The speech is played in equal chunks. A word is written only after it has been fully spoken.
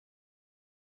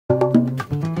Hey,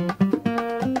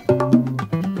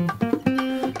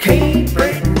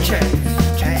 Breton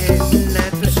chats, chatting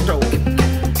at the store.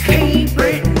 Hey,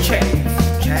 Breton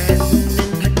chats, chatting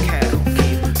in the cattle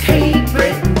cave. Hey,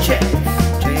 Breton chats,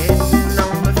 chatting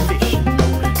on the fishing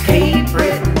boat. Hey,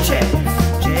 Breton chats,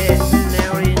 chatting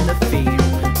out in the field.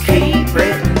 Hey,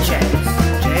 Breton chats,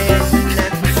 chatting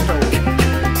at the store.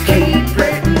 Hey,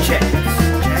 Breton chats,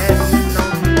 chatting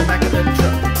on the back of the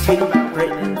truck. Hey, about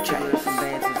Breton chats,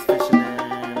 dances, fishing,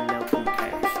 and milking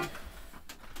cows.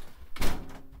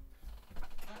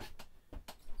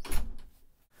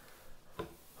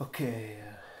 Okay,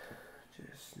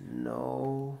 just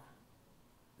no,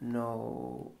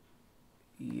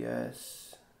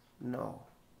 yes, no.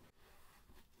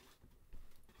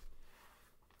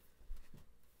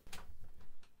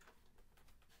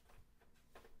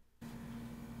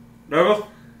 Dougal,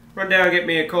 run down and get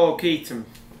me a cold Keaton.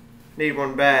 Need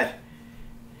one bad.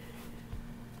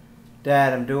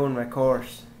 Dad, I'm doing my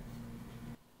course.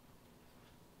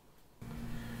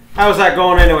 How's that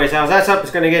going anyways? How's that something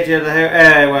that's going to get you to the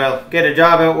well, get a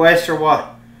job out west or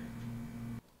what?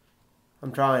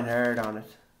 I'm trying hard on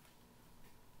it.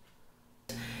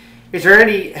 Is there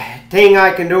anything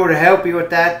I can do to help you with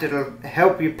that that'll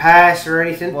help you pass or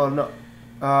anything? Well, no.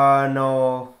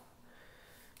 No.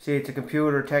 See, it's a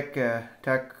computer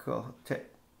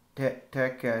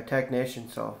technician,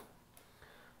 so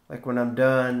like when I'm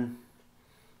done,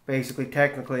 basically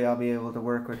technically I'll be able to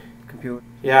work with computers.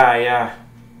 Yeah.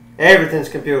 Everything's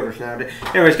computers now.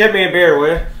 Anyways, get me a beer,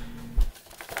 will you?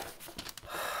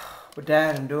 But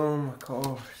Dad, I'm doing my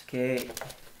course, okay?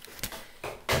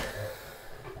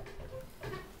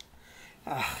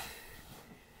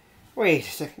 Wait a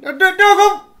second.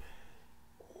 Dougal!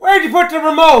 Where'd you put the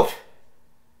remote?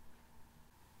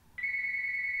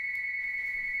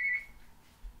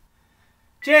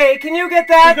 Jay, can you get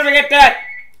that? Who's gonna get that?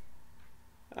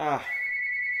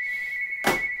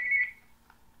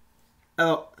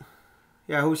 Hello.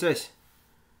 Yeah, who's this?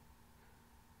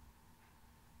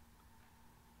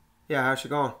 Yeah, how's she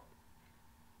going?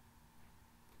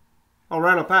 Oh,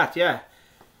 Randall Pat, yeah.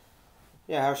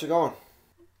 Yeah, how's she going?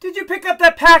 Did you pick up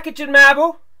that package in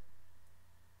Mabo?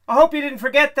 I hope you didn't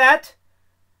forget that.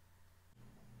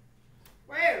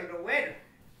 Well, the weather.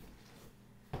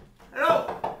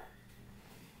 Hello.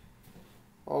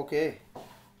 Okay.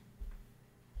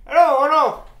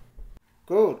 Hello.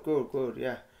 Good,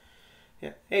 yeah.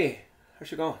 Yeah. Hey, how's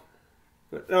she going?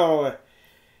 Good. No,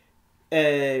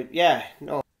 yeah,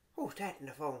 no. Who's that in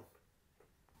the phone?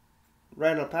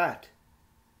 Randall Pat.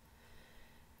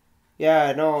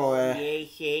 Yeah, no,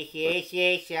 Yes,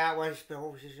 yeah, was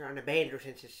on the bender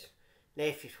since his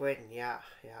nephew's wedding, yeah.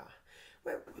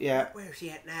 Where's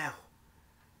he at now?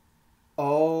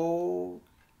 Oh,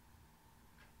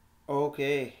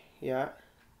 okay, yeah.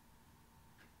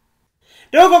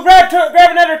 Dougal, grab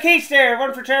another case there,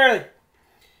 one for Charlie.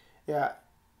 Yeah.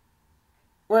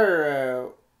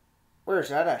 Where's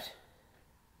that at?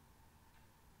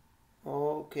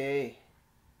 Okay.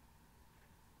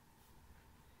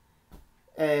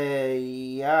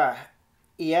 Yeah.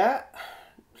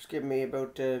 Just give me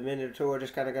about a minute or two. I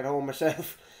just gotta get home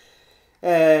myself.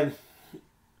 Think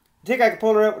I could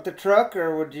pull her out with the truck,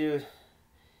 or would you?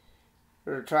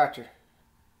 Or the tractor?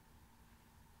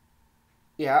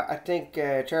 Yeah, I think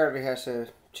Charlie has a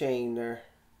chain there.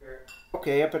 Sure.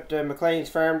 Okay, up at McLean's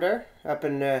farm there, up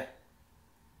in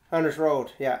Hunters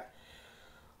Road. Yeah.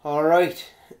 All right.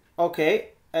 Okay.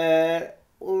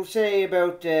 We'll say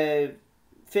about 10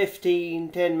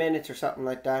 minutes or something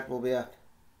like that. We'll be up.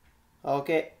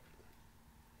 Okay.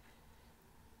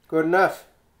 Good enough.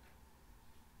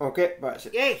 Okay, but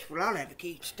yes, well, I'll have to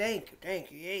keep thank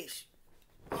you, yes.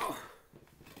 Oh.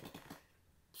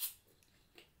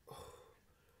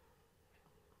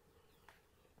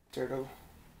 Turtle.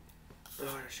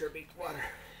 Oh, there's sure big water.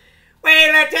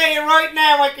 Well, I tell you right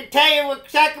now, I can tell you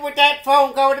exactly what that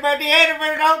phone call was about. The head of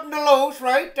it out in the loose,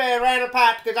 right? Randall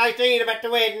Pat, because I seen him at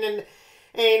the wedding, and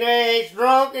he's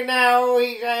drunk, and now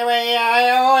he's,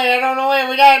 I don't know where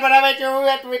we at, but I bet you we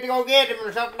have to go get him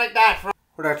or something like that. Well,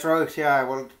 that's right, yeah.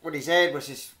 Well, what he said was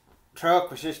his truck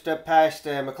was just up past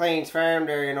McLean's farm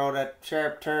there, you know, that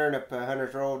sharp turn up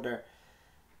Hunters Road there.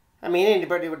 I mean,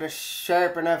 anybody with a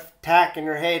sharp enough tack in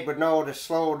their head would know to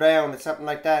slow down or something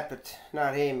like that, but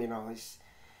not him, you know. He's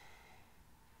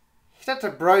not the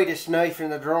brightest knife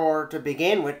in the drawer to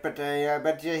begin with, but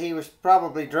he was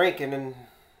probably drinking and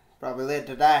probably led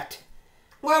to that.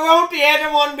 Well, won't the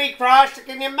other one be crossed?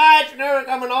 Can you imagine her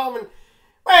coming home and,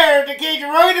 well, the kid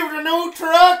riding with a new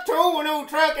truck too,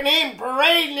 and him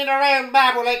parading it around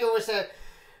Babel like it was a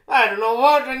I don't know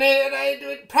what,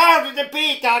 and proud of the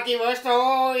peacock he was.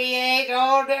 Oh, yeah,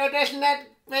 oh, doesn't that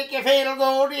make you feel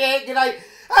good? Yeah,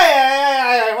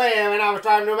 when I was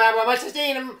driving to I must have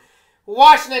seen him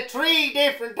washing it 3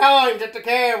 different times at the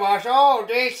car wash. Oh,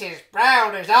 this is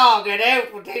proud as all get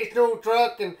out with this new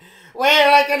truck, and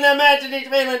well, I can imagine he's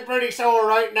feeling pretty sore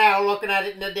right now looking at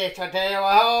it in the ditch, I tell you.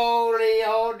 Holy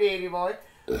old dearie boy.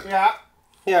 Yeah.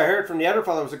 Yeah, I heard from the other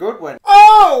fellow it was a good one.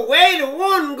 Oh, wait,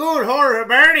 one good horror,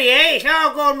 Bertie, eh?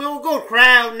 So good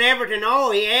crowd and everything.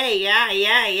 Oh, yeah.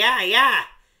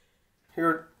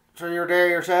 So you're there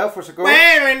yourself, was it good?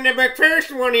 Well, and the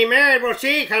MacPherson one he married, well,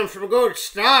 she comes from good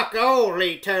stock,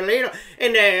 holy Toledo.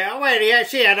 And,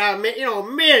 she had,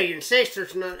 million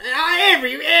sisters, and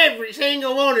every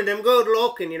single one of them good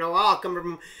looking, all come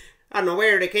from, I don't know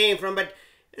where they came from, but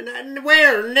and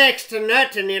we're next to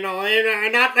nothing, and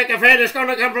not like a fella's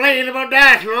gonna complain about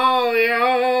that. No,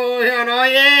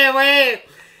 yeah, well,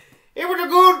 it was a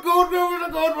good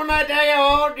one, I tell you.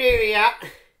 Oh dear, yeah.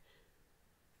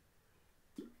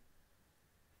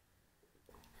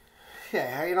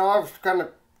 Yeah, I was kind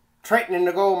of threatening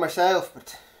to go myself,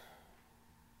 but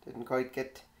didn't quite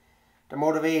get the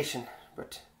motivation,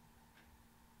 but...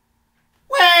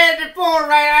 Well, the poor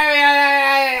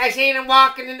I seen him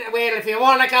walking in, well, if you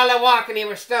want to call it walking, he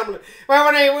was stumbling. Well,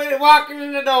 when I was walking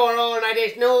in the door, and I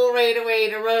just knew right away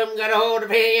the room got a hold of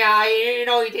me,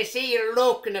 you just see a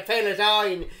look in the fella's eye,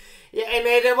 and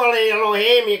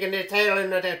him, you can just tell him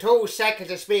that there 2 seconds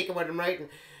of speaking with him, right, and,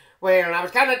 well, I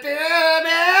was kind of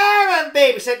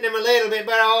babysitting him a little bit,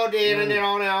 but oh dear, and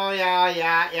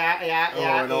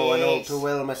yeah. I know too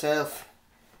well myself.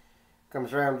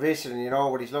 Comes around visiting,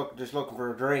 but he's just looking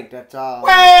for a drink, that's all.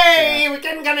 Well, he was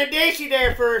getting kind of dishy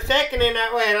there for a second, and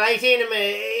I seen him,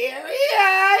 he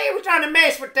was trying to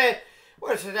mess with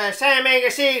Sam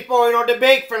Angus's boy, the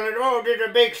big fella, the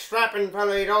big strapping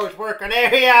fella, he'd always working there,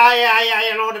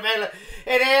 the fella.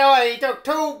 And he took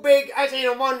 2 big, I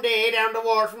seen him one day down the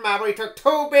wharf from Mabel, he took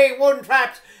 2 big wooden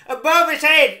traps above his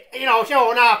head,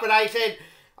 showing off, but I said,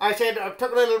 I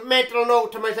took a little mental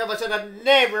note to myself. I said I'd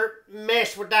never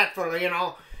mess with that fella,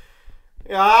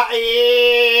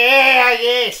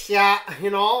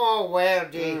 oh, well,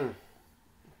 gee.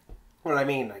 Well, I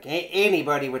mean, like,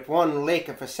 anybody with 1 lick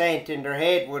of a cent in their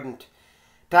head wouldn't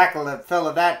tackle a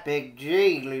fella that big.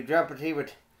 Gee, he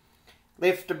would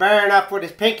lift the barn up with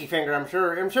his pinky finger, I'm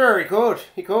sure he could.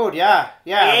 He could, yeah.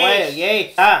 Yes. Well,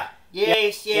 yes.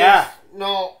 Yes. Yeah.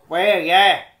 No. Well,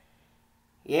 yeah.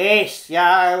 Yes,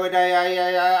 yeah,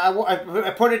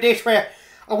 I put it this way,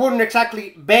 I wouldn't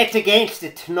exactly bet against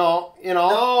it, no,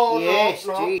 No, yes,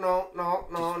 no,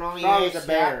 yes, a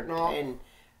bear, no. 10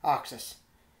 oxes.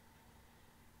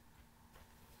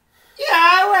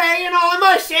 Yeah, well, I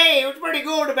must say, he was pretty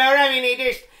good about it. I mean, he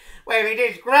just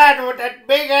grabbed him with that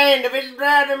big hand of his,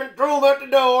 grabbed him and threw him out the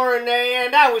door, and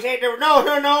that was it. There were no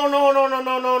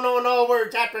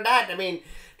words after that. I mean,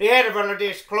 the other fella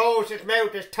just closed his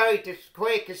mouth as tight, as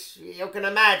quick as you can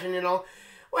imagine, Well,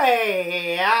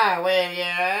 yeah,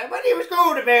 but he was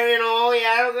good about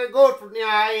it, good for,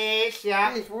 yes.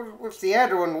 Was the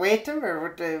other one with him, or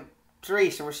with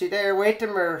Teresa? Was she there with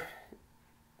him, or?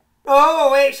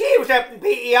 Oh, well, she was up in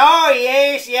PEI,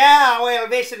 yes, yeah, well,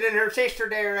 visiting her sister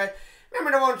there,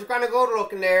 remember the ones who kind of good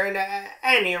looking there, and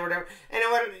Annie or whatever, and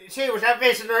she was up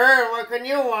visiting her, well, can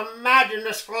you imagine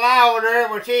the slough on her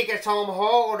when she gets home?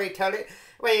 Holy tell it,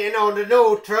 well, the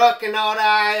new truck and all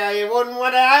that, I wouldn't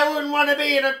want to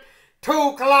be in a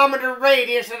 2-kilometer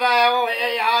radius of that.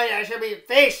 I should be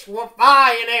fish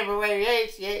flying everywhere,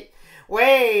 yes, yes,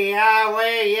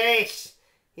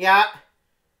 yeah.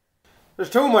 There's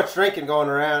too much drinking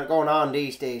going on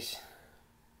these days.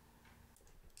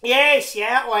 Yes,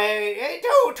 yeah,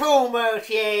 well, too much,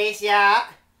 yes, yeah.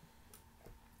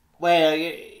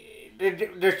 Well,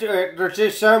 there's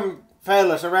just some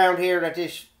fellas around here that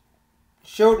just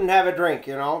shouldn't have a drink,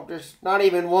 There's not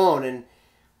even one, and,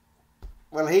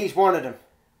 well, he's one of them.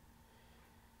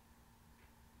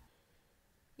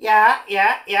 Yeah,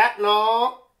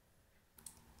 no.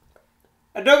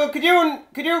 Dougal, could you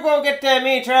go get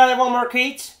me and Charlie 1 more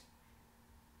Keats?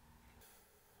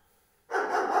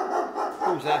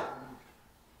 Who's that?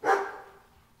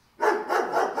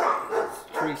 It's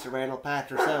Teresa Randall Pat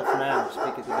herself now,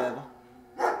 speak of the devil.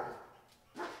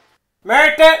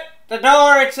 Martha, the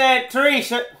door, it's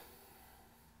Teresa.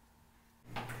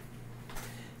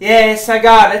 Yes, I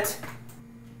got it.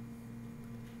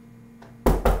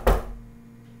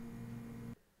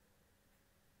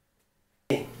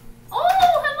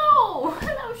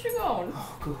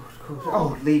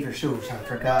 Oh, leave your shoes on,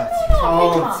 for God's sake.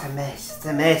 Oh, it's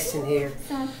a mess in here.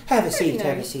 Have a seat.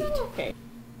 Okay.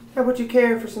 How would you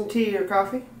care for some tea or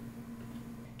coffee?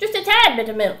 Just a tad bit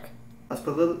of milk. Let's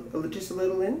put just a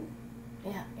little in.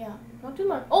 Yeah. Not too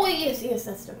much. Oh, yes,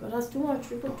 that's too good. That's too much.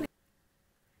 We put too.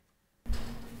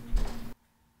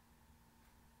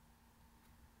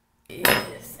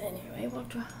 Yes, anyway, we'll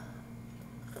try.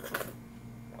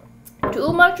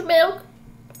 Too much milk.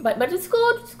 But it's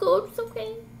good, it's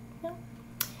okay. Yeah.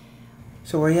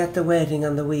 So were you at the wedding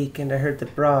on the weekend? I heard the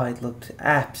bride looked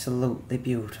absolutely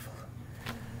beautiful.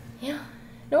 Yeah.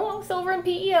 No, I was over in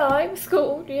PEI. It was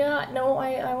good. Yeah. No,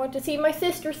 I went to see my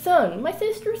sister's son. My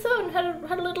sister's son had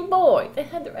a little boy. They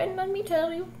had and let me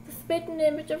tell you, the spitting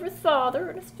image of his father,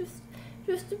 and it's just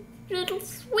a little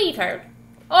sweetheart.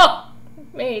 Oh,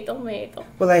 Mabel.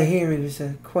 Well, I hear he was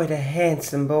quite a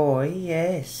handsome boy.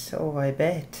 Yes. Oh, I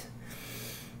bet.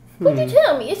 Would you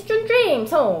tell me, is John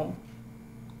James home?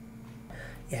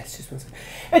 Yes, just one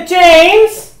second.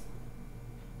 James!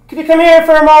 Could you come here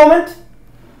for a moment?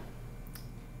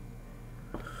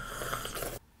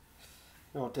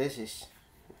 Oh, this is...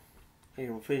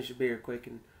 Here, we'll finish the beer quick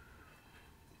and...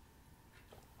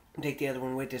 take the other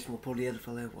one with us and we'll pull the other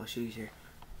fella out while she's here.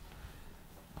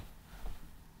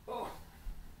 Oh.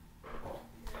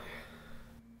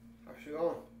 How's she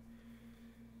going?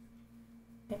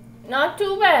 Not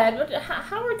too bad, but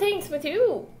how are things with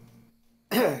you?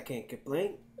 I can't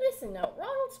complain. Listen now,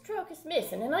 Ronald's truck is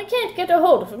missing and I can't get a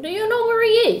hold of him. Do you know where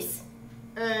he is?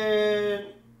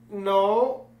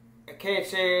 No. I can't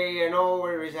say I know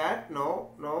where he's at. No.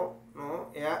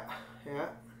 Yeah,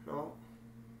 no.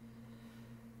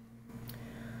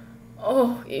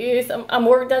 Oh, yes, I'm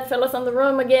worried that fella's on the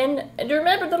run again. Do you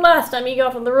remember the last time he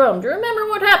got on the run? Do you remember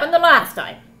what happened the last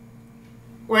time?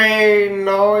 Well,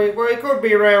 no, he could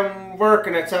be around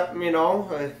working at something, you know.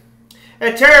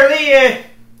 Charlie,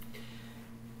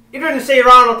 you didn't see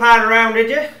Ronald pad around, did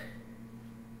you?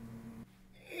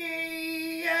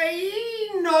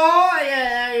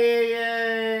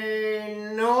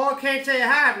 No, I can't say I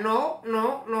have. No.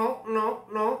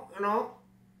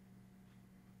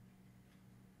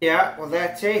 Yeah, well,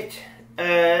 that's it.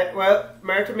 Well,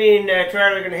 Martha, me and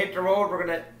Charlie are gonna hit the road. We're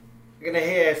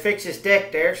gonna fix his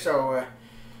deck there, so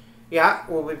yeah,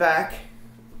 we'll be back.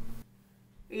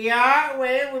 Yeah,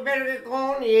 well, we better get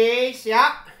going. Yes,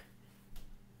 yeah.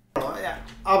 Oh, yeah,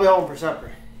 I'll be home for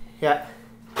supper. Yeah.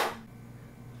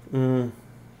 And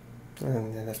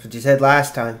that's what you said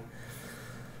last time.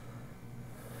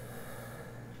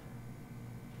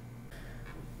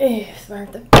 Yes,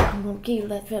 Martha, I'm going to kill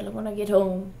that fella when I get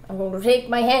home. I'm going to take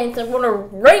my hands and I'm going to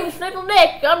wring his little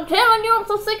neck. I'm telling you, I'm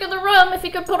so sick of the rum. If he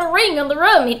could put a ring on the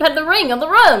rum, he'd put the ring on the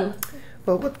rum.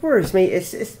 Well, what worries me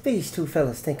is these two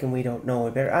fellas thinking we don't know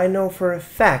better. I know for a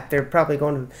fact they're probably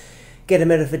going to get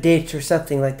him out of a ditch or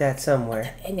something like that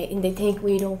somewhere. And they think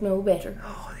we don't know better.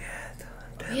 Oh,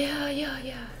 yeah.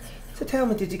 Yeah. So tell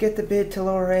me, did you get the bid to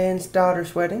Laura Ann's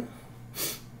daughter's wedding?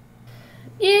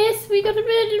 Yes, we got a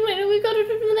bid and we got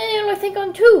it in the mail, I think,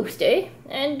 on Tuesday.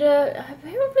 And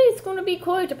apparently it's going to be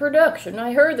quite a production.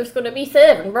 I heard there's going to be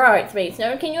 7 bridesmaids.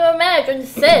 Now, can you imagine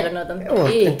 7 of them? Well,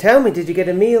 and tell me, did you get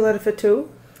a meal out of it too?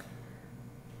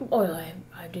 Well,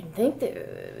 I didn't think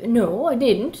that... No, I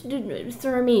didn't. Was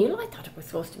there a meal? I thought it was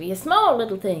supposed to be a small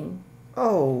little thing.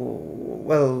 Oh,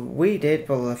 well, we did.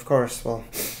 Well, of course, well,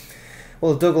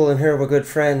 Dougal and her were good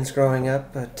friends growing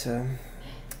up, but,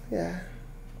 yeah.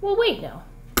 Well, wait now.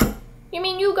 You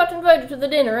mean you got invited to the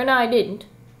dinner and I didn't?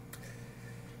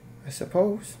 I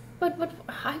suppose. But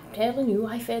I'm telling you,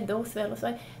 I fed those fellas.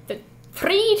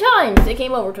 3 times they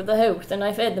came over to the house and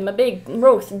I fed them a big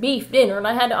roast beef dinner and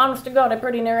I had, honest to God, I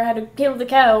pretty near had to kill the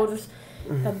cows.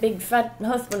 That big fat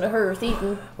husband of hers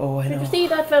eating. Oh, I know. Did you see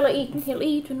that fella eating? He'll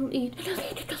eat and he'll eat.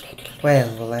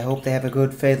 Well, I hope they have a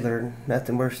good fiddler.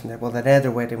 Nothing worse than that. Well, that other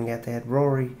wedding we had, they had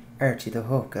Rory Archie the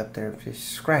Hook up there just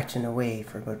scratching away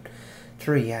for about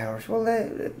 3 hours. Well,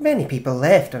 many people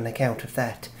left on account of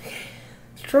that.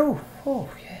 It's true. Oh,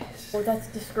 yes. Oh, that's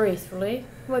disgraceful, eh?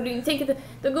 What do you think of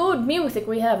the good music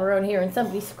we have around here and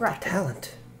somebody scratching? The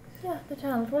talent. Yeah, the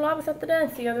talent. Well, I was at the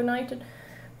dance the other night and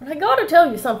I gotta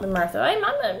tell you something,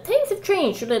 Martha. Things have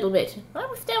changed a little bit. I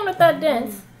was down at that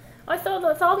dance. I saw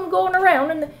them going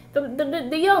around, and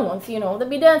the young ones, you know, they'd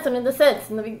be dancing in the sets,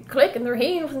 and they'd be clicking their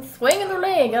heels and swinging their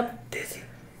leg up.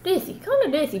 Dizzy, kind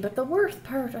of dizzy. But the worst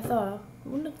part I saw,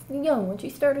 when the young one,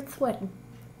 she started sweating.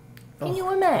 Can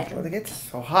you imagine? Well, they get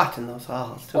so hot in those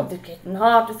halls, too. Oh, they're getting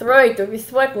hot, it's right. They'll be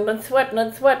sweating and sweating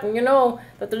and sweating, you know.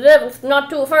 But the devil's not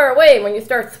too far away when you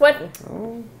start sweating.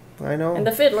 Oh, I know. And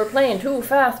the fiddler playing too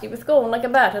fast, he was going like a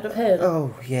bat out of hell.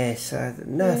 Oh, yes.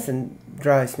 Nothing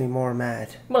drives me more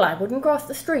mad. Well, I wouldn't cross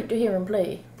the street to hear him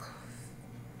play.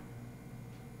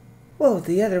 Well,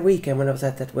 the other weekend when I was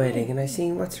at that wedding and I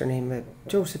seen, what's her name,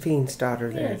 Josephine's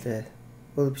daughter there. Yes.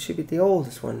 Well, she'd be the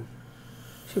oldest one.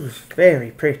 She was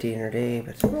very pretty in her day,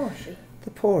 but Was she?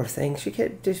 the poor thing,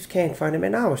 just can't find him.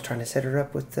 And I was trying to set her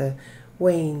up with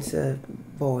Wayne's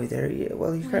boy there.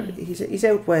 Well, he's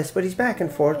out west, but he's back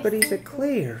and forth, but he's a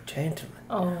clear gentleman.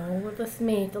 Oh, well, that's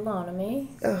made a lot of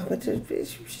me. Oh, but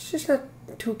she's just not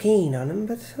too keen on him,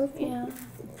 but Yeah.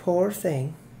 poor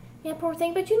thing. Yeah, poor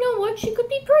thing. But you know what? She could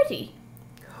be pretty.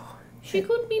 She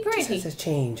could be Just pretty. has to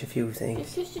change a few It's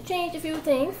things. just to change a few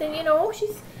things, and you know,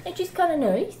 she's kind of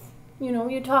nice. You know,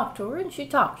 you talk to her, and she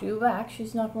talks to you back.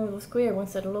 She's not one of those queer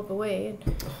ones that'll look away.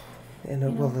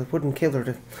 And well, it wouldn't kill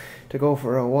her to go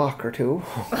for a walk or two.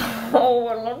 Oh,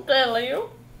 well, I'll tell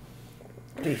you.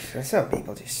 Jeez, some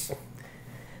people just,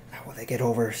 well, they get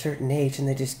over a certain age and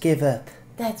they just give up.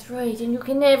 That's right, and you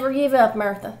can never give up,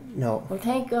 Martha. No. Well,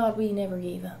 thank God we never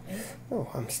gave up. Eh? Oh,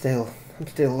 I'm still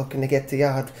looking to get the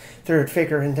odd third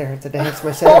figure in there at the dance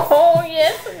myself. Oh,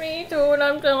 yes, me too. And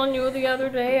I'm telling you, the other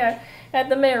day I had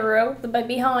the mirror out, the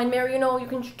behind mirror. You know, you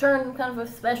can turn kind of a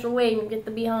special way and get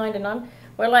the behind. And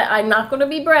I'm not going to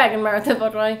be bragging, Martha,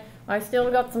 but I still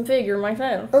got some figure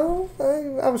myself. Oh,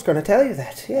 I was going to tell you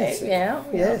that. Yes. Yeah.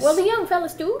 Yes. Well, the young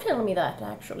fellas do tell me that,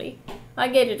 actually. I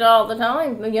get it all the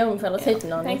time. The young fellas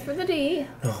hitting on me. Thanks for the tea.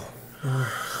 No.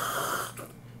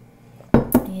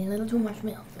 Yeah, a little too much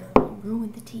milk.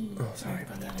 Ruined the tea. Oh, sorry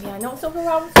about that. Yeah, no, so then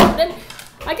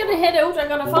I gotta head out. I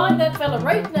gotta find that fella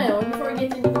right now before he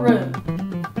gets into the room.